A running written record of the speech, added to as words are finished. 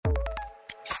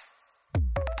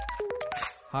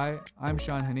Hi, I'm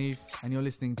Shan Hanif, and you're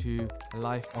listening to The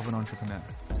Life of an Entrepreneur.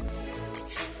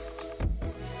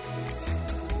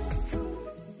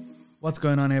 What's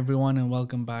going on, everyone, and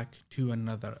welcome back to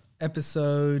another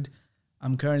episode.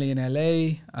 I'm currently in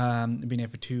LA. I've been here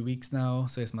for 2 weeks now,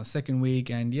 so it's my second week,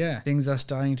 and things are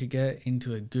starting to get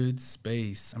into a good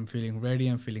space. I'm feeling ready,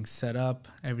 I'm feeling set up,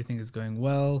 everything is going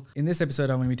well. In this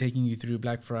episode, I'm going to be taking you through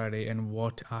Black Friday and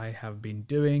what I have been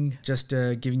doing, just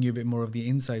giving you a bit more of the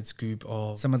inside scoop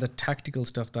of some of the tactical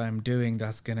stuff that I'm doing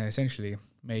that's going to essentially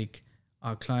make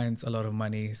our clients a lot of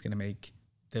money. It's going to make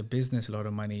their business a lot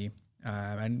of money,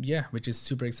 which is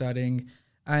super exciting.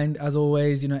 And as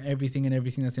always, everything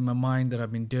that's in my mind that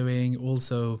I've been doing.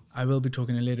 Also, I will be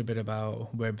talking a little bit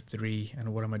about Web3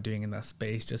 and what am I doing in that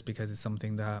space, just because it's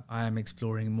something that I am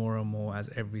exploring more and more as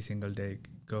every single day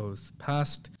goes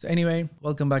past. So anyway,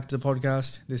 welcome back to the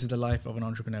podcast. This is the Life of an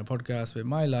Entrepreneur podcast with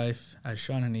my life as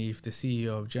Shan Hanif, the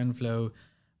CEO of Genflow.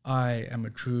 I am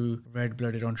a true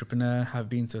red-blooded entrepreneur, have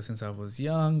been so since I was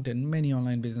young, done many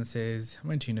online businesses,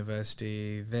 went to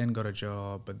university, then got a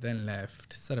job, but then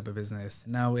left, set up a business.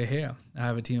 Now we're here. I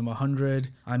have a team of 100.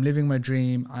 I'm living my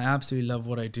dream. I absolutely love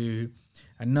what I do.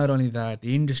 And not only that,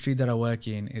 the industry that I work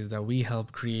in is that we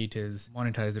help creators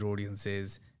monetize their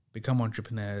audiences, become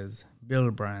entrepreneurs,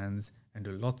 build brands, and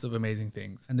do lots of amazing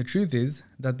things. And the truth is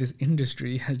that this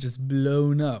industry has just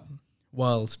blown up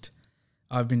whilst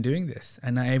I've been doing this,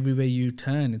 and now everywhere you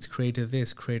turn, it's creator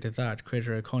this, creator that,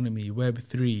 creator economy,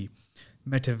 Web3,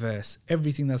 metaverse,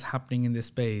 everything that's happening in this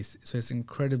space. So it's an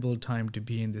incredible time to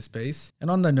be in this space. And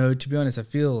on that note, to be honest, I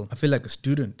feel like a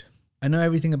student. I know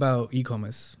everything about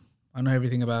e-commerce. I know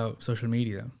everything about social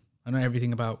media. I know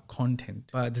everything about content,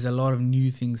 but there's a lot of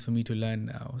new things for me to learn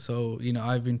now. So,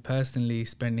 I've been personally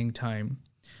spending time,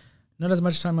 not as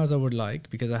much time as I would like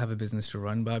because I have a business to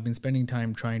run, but I've been spending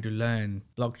time trying to learn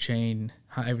blockchain,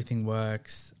 how everything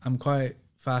works. I'm quite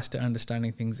fast at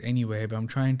understanding things anyway, but I'm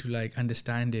trying to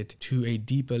understand it to a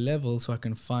deeper level so I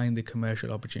can find the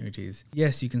commercial opportunities.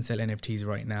 Yes, you can sell NFTs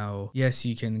right now. Yes,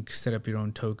 you can set up your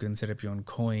own token, set up your own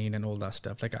coin and all that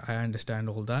stuff. I understand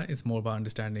all that. It's more about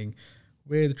understanding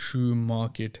where the true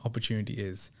market opportunity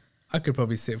is. I could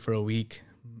probably sit for a week,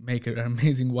 make an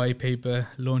amazing white paper,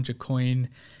 launch a coin,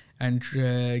 and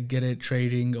get it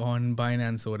trading on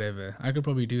Binance or whatever. I could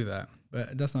probably do that,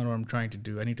 but that's not what I'm trying to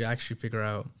do. I need to actually figure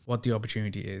out what the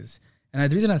opportunity is. And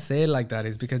the reason I say it like that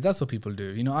is because that's what people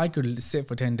do. I could sit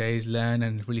for 10 days, learn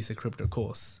and release a crypto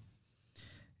course.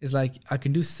 It's like I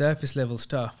can do surface level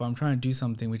stuff, but I'm trying to do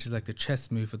something which is like the chess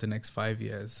move for the next 5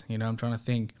 years. I'm trying to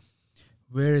think,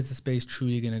 where is the space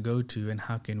truly going to go to and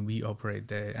how can we operate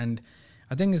there? And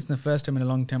I think it's the first time in a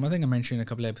long time. I think I mentioned a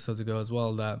couple of episodes ago as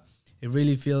well that it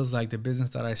really feels like the business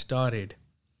that I started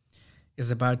is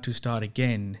about to start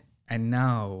again. And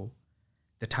now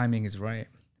the timing is right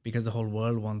because the whole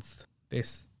world wants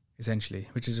this, essentially,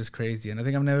 which is just crazy. And I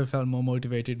think I've never felt more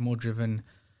motivated, more driven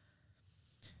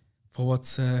for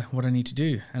what I need to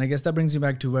do. And I guess that brings me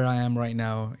back to where I am right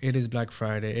now. It is Black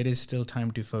Friday. It is still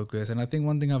time to focus. And I think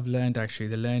one thing I've learned, actually,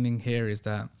 the learning here is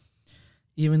that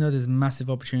even though there's massive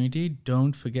opportunity,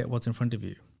 don't forget what's in front of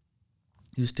you.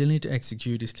 You still need to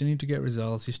execute, you still need to get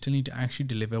results, you still need to actually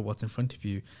deliver what's in front of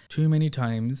you. Too many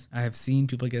times I have seen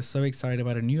people get so excited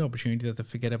about a new opportunity that they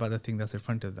forget about the thing that's in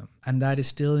front of them. And that is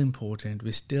still important.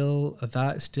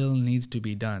 That still needs to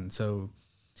be done. So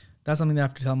that's something that I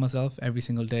have to tell myself every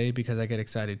single day because I get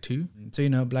excited too.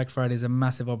 So, Black Friday is a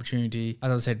massive opportunity.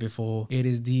 As I said before, it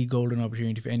is the golden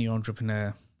opportunity for any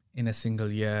entrepreneur in a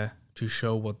single year to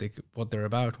show what they're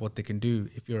about, what they can do.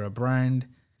 If you're a brand,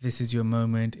 this is your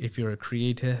moment. If you're a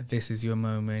creator, this is your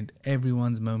moment.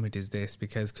 Everyone's moment is this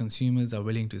because consumers are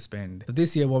willing to spend. So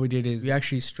this year, what we did is we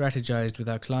actually strategized with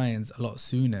our clients a lot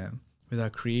sooner, with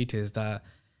our creators, that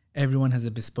everyone has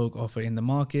a bespoke offer in the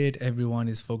market. Everyone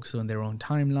is focused on their own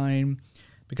timeline.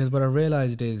 Because what I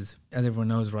realized is, as everyone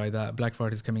knows, right, that Black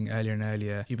Friday is coming earlier and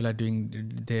earlier. People are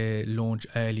doing their launch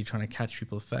early, trying to catch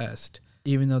people first.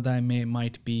 Even though that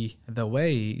might be the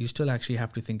way, you still actually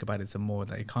have to think about it some more.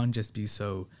 It can't just be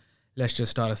so, let's just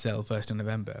start a sale 1st of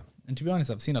November. And to be honest,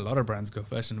 I've seen a lot of brands go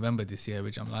 1st of November this year,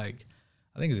 which I'm like,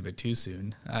 I think it's a bit too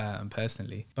soon,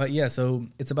 personally. But yeah, so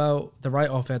it's about the right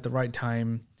offer at the right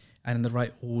time and in the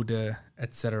right order,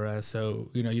 etc.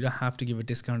 So, you don't have to give a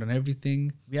discount on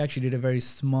everything. We actually did a very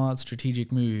smart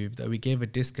strategic move that we gave a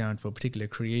discount for a particular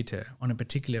creator on a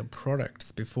particular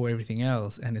product before everything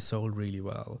else, and it sold really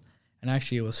well. And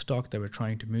actually it was stock that we're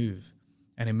trying to move,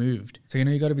 and it moved. So,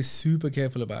 you got to be super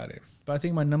careful about it. But I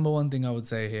think my number one thing I would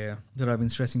say here that I've been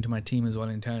stressing to my team as well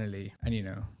internally,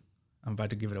 and I'm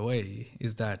about to give it away,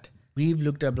 is that we've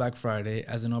looked at Black Friday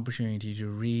as an opportunity to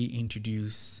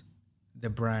reintroduce the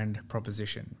brand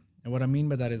proposition. And what I mean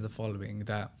by that is the following,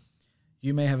 that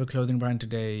you may have a clothing brand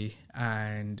today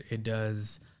and it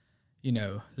does,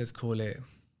 let's call it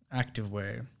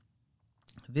activewear.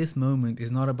 This moment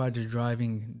is not about just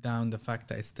driving down the fact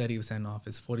that it's 30% off,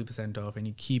 it's 40% off, and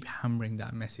you keep hammering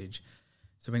that message.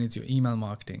 So when it's your email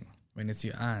marketing, when it's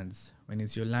your ads, when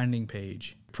it's your landing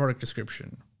page, product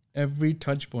description, every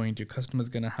touch point your customer's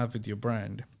going to have with your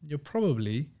brand, you're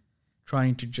probably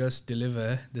trying to just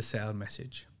deliver the sale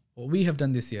message. What we have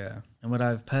done this year, and what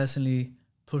I've personally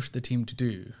pushed the team to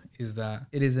do, is that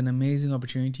it is an amazing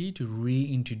opportunity to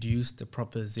reintroduce the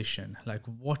proposition. Like,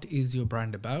 what is your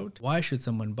brand about? Why should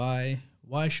someone buy?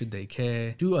 Why should they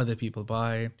care? Do other people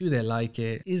buy? Do they like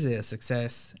it? Is it a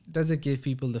success? Does it give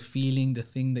people the feeling, the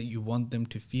thing that you want them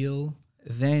to feel?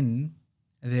 Then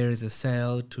there is a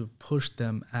sale to push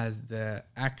them as the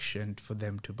action for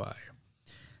them to buy.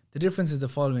 The difference is the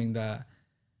following, that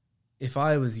if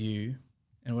I was you,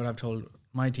 and what I've told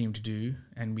my team to do,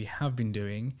 and we have been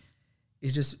doing,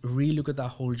 is just relook at that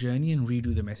whole journey and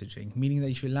redo the messaging. Meaning that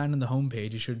if you land on the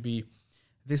homepage, it should be,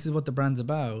 this is what the brand's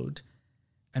about,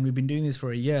 and we've been doing this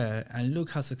for a year, and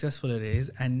look how successful it is,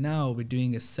 and now we're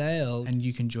doing a sale and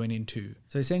you can join in too.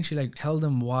 So essentially, like, tell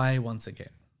them why once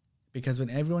again. Because when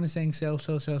everyone is saying sale,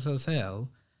 sale, sale, sale, sale,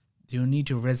 you need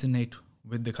to resonate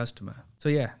with the customer. So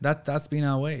yeah, that's been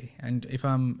our way. And if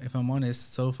I'm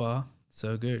honest, so far,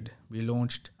 so good. We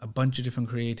launched a bunch of different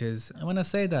creators. And when I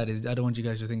say that, I don't want you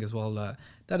guys to think as well that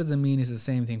doesn't mean it's the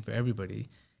same thing for everybody.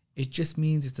 It just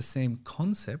means it's the same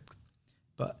concept,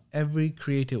 but every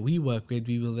creator we work with,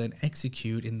 we will then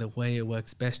execute in the way it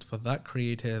works best for that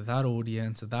creator, that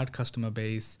audience, that customer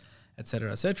base,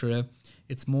 etc., etc.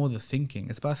 It's more the thinking.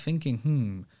 It's about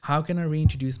thinking, how can I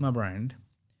reintroduce my brand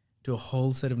to a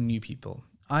whole set of new people?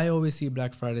 I always see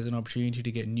Black Friday as an opportunity to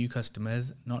get new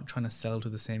customers, not trying to sell to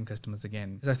the same customers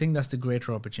again. Because I think that's the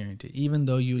greater opportunity. Even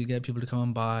though you will get people to come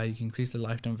and buy, you can increase the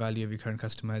lifetime value of your current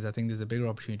customers, I think there's a bigger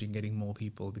opportunity in getting more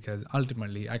people, because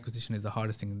ultimately acquisition is the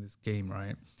hardest thing in this game,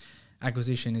 right?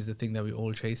 Acquisition is the thing that we're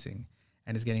all chasing,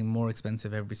 and it's getting more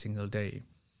expensive every single day.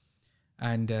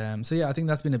 And so yeah, I think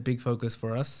that's been a big focus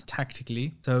for us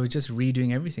tactically. So it's just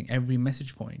redoing everything, every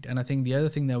message point. And I think the other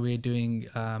thing that we're doing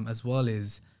as well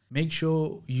is make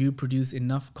sure you produce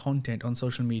enough content on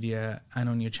social media and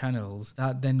on your channels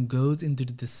that then goes into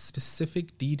the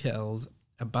specific details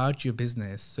about your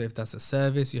business. So if that's a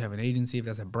service, you have an agency, if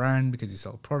that's a brand because you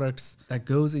sell products, that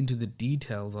goes into the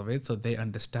details of it so they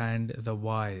understand the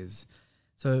whys.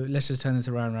 So let's just turn this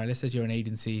around, right? Let's say you're an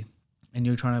agency and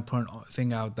you're trying to put a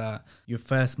thing out that your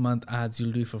first month ads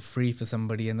you'll do for free for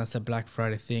somebody, and that's a Black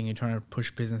Friday thing. You're trying to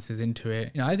push businesses into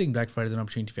it. I think Black Friday is an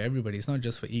opportunity for everybody. It's not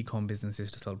just for e-com businesses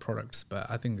to sell products, but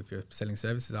I think if you're selling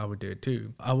services, I would do it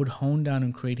too. I would hone down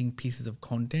on creating pieces of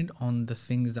content on the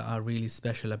things that are really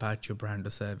special about your brand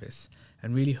or service,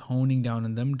 and really honing down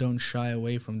on them. Don't shy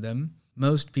away from them.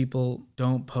 Most people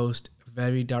don't post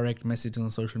very direct messages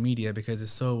on social media because they're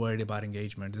so worried about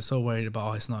engagement. They're so worried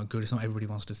about, it's not good, it's not everybody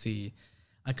wants to see.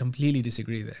 I completely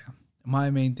disagree there. My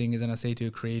main thing is, and I say to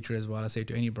a creator as well, I say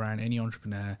to any brand, any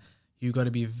entrepreneur, you got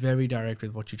to be very direct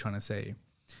with what you're trying to say.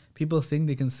 People think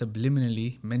they can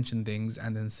subliminally mention things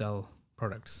and then sell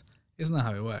products. It's not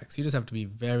how it works. You just have to be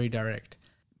very direct,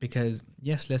 because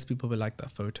yes, less people will like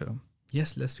that photo.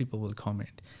 Yes, less people will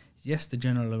comment. Yes, the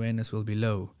general awareness will be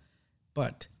low,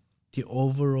 but the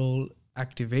overall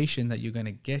activation that you're going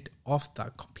to get off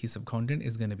that piece of content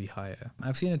is going to be higher.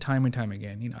 I've seen it time and time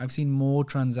again. I've seen more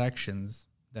transactions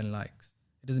than likes.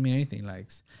 It doesn't mean anything,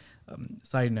 likes.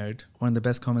 Side note, one of the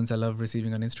best comments I love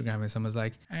receiving on Instagram is someone's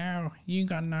like, "Oh, you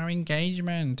got no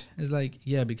engagement." It's like,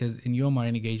 yeah, because in your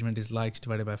mind, engagement is likes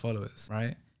divided by followers, right?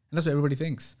 And that's what everybody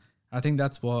thinks. I think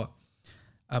that's what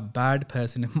a bad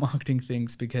person in marketing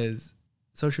thinks, because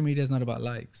social media is not about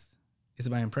likes. It's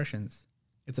about impressions.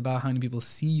 It's about how many people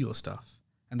see your stuff,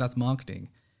 and that's marketing.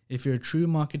 If you're a true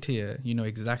marketeer, you know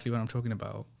exactly what I'm talking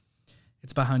about.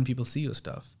 It's about how many people see your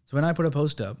stuff. So when I put a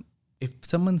post up, if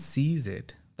someone sees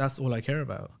it, that's all I care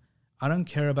about. I don't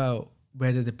care about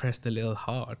whether they press the little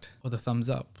heart or the thumbs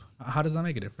up. How does that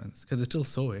make a difference? Because they still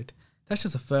saw it. That's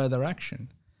just a further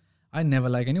action. I never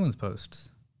like anyone's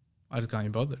posts. I just can't be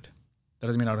bothered. That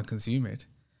doesn't mean I don't consume it.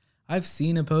 I've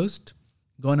seen a post,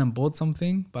 gone and bought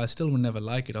something, but I still would never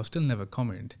like it. I'll still never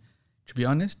comment. To be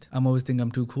honest, I'm always think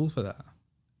I'm too cool for that.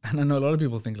 And I know a lot of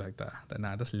people think like that.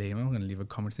 Nah, that's lame. I'm not going to leave a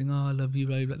comment saying, "Oh, I love you,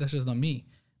 blah, blah, blah." That's just not me.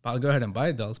 But I'll go ahead and buy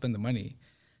it though. I'll spend the money.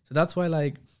 So that's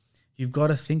why, you've got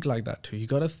to think like that too. You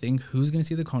got to think who's going to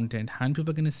see the content, how many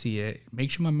people are going to see it,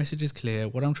 make sure my message is clear,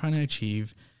 what I'm trying to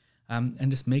achieve.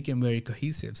 and just make it very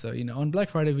cohesive. So, on Black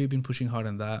Friday, we've been pushing hard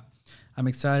on that. I'm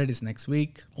excited. It's next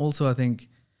week. Also, I think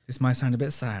this might sound a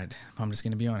bit sad, but I'm just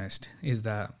going to be honest, is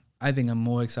that I think I'm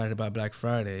more excited about Black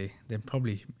Friday than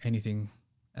probably anything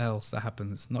else that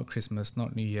happens. Not Christmas,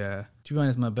 not New Year. To be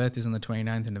honest, my birthday's on the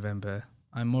 29th of November.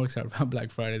 I'm more excited about Black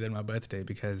Friday than my birthday,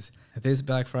 because this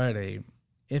Black Friday,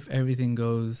 if everything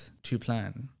goes to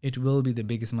plan, it will be the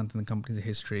biggest month in the company's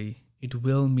history. It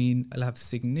will mean it'll have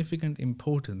significant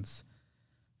importance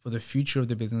for the future of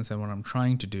the business and what I'm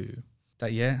trying to do.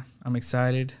 I'm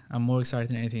excited. I'm more excited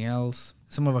than anything else.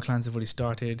 Some of our clients have already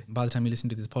started. By the time you listen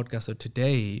to this podcast, so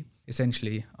today,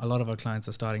 essentially, a lot of our clients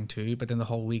are starting to, but then the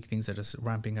whole week, things are just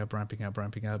ramping up.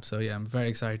 So I'm very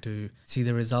excited to see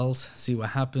the results, see what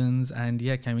happens, and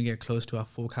can we get close to our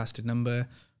forecasted number?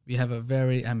 We have a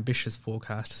very ambitious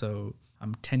forecast, so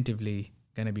I'm tentatively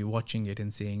going to be watching it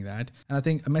and seeing that. And I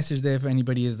think a message there for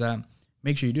anybody is that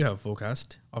make sure you do have a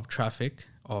forecast of traffic,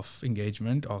 of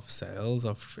engagement, of sales,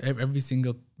 of every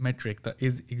single metric that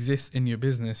exists in your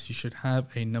business. You should have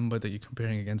a number that you're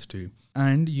comparing against to,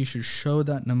 and you should show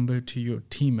that number to your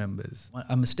team members.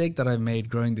 A mistake that I've made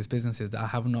growing this business is that I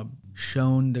have not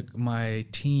shown my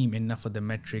team enough of the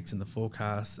metrics and the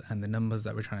forecasts and the numbers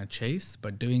that we're trying to chase.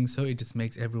 But doing so, it just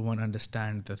makes everyone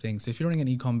understand the thing. So if you're running an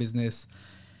e-com business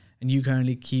and you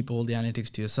currently keep all the analytics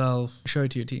to yourself, show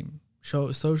it to your team. Show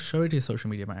it to your social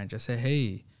media manager. Say,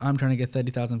 hey, I'm trying to get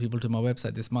 30,000 people to my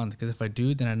website this month, because if I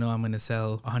do, then I know I'm going to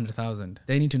sell 100,000.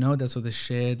 They need to know that, so they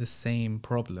share the same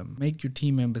problem. Make your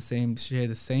team members share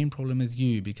the same problem as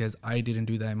you, because I didn't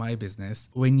do that in my business.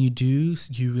 When you do,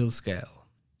 you will scale,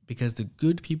 because the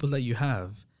good people that you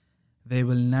have, they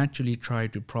will naturally try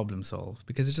to problem solve,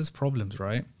 because it's just problems,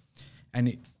 right?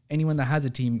 And anyone that has a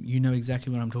team, you know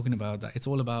exactly what I'm talking about. That it's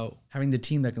all about having the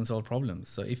team that can solve problems.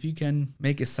 So if you can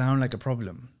make it sound like a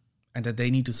problem and that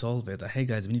they need to solve it, that, hey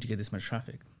guys, we need to get this much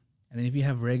traffic. And then if you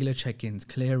have regular check-ins,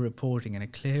 clear reporting, and a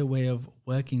clear way of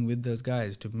working with those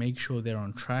guys to make sure they're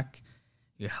on track,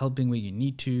 you're helping where you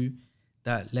need to,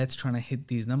 that let's try to hit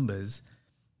these numbers,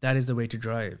 that is the way to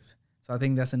drive. So I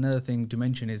think that's another thing to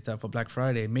mention, is that for Black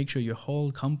Friday, make sure your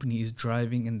whole company is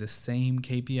driving in the same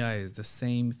KPIs, the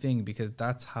same thing, because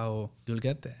that's how you'll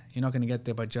get there. You're not going to get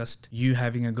there by just you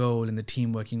having a goal and the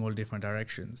team working all different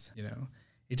directions.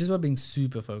 It's just about being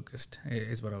super focused,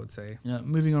 is what I would say.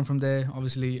 Moving on from there,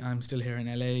 obviously I'm still here in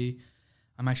LA.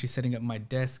 I'm actually setting up my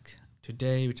desk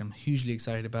today, which I'm hugely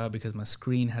excited about, because my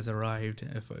screen has arrived.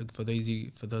 For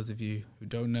those of you who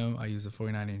don't know, I use a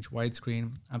 49-inch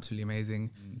widescreen, absolutely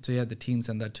amazing. So the team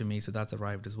sent that to me, so that's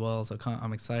arrived as well. So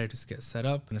I'm excited to get set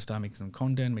up. I'm gonna start making some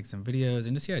content, make some videos,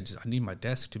 and I need my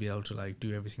desk to be able to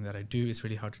do everything that I do. It's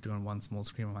really hard to do on one small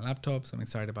screen on my laptop, so I'm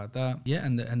excited about that.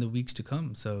 And the weeks to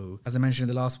come. So as I mentioned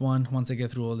in the last one, once I get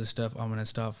through all this stuff, I'm gonna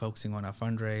start focusing on our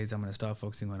fundraise. I'm gonna start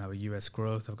focusing on our US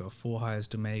growth. I've got 4 hires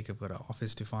to make. I've got an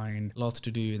office to find. Lots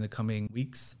to do in the coming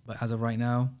weeks, but as of right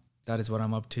now, that is what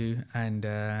I'm up to. And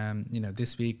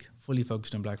this week, fully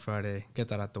focused on Black Friday, get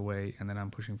that out the way, and then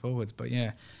I'm pushing forwards. But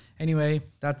anyway,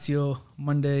 that's your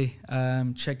Monday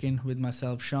check-in with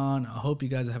myself, Sean. I hope you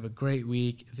guys have a great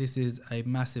week. This is a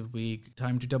massive week.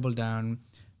 Time to double down.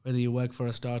 Whether you work for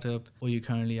a startup or you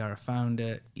currently are a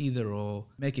founder, either or,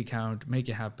 make it count, make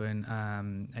it happen,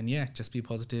 and just be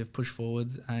positive, push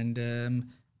forwards, and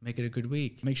make it a good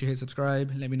week. Make sure you hit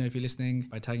subscribe. Let me know if you're listening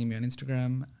by tagging me on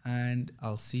Instagram, and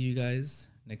I'll see you guys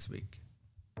next week.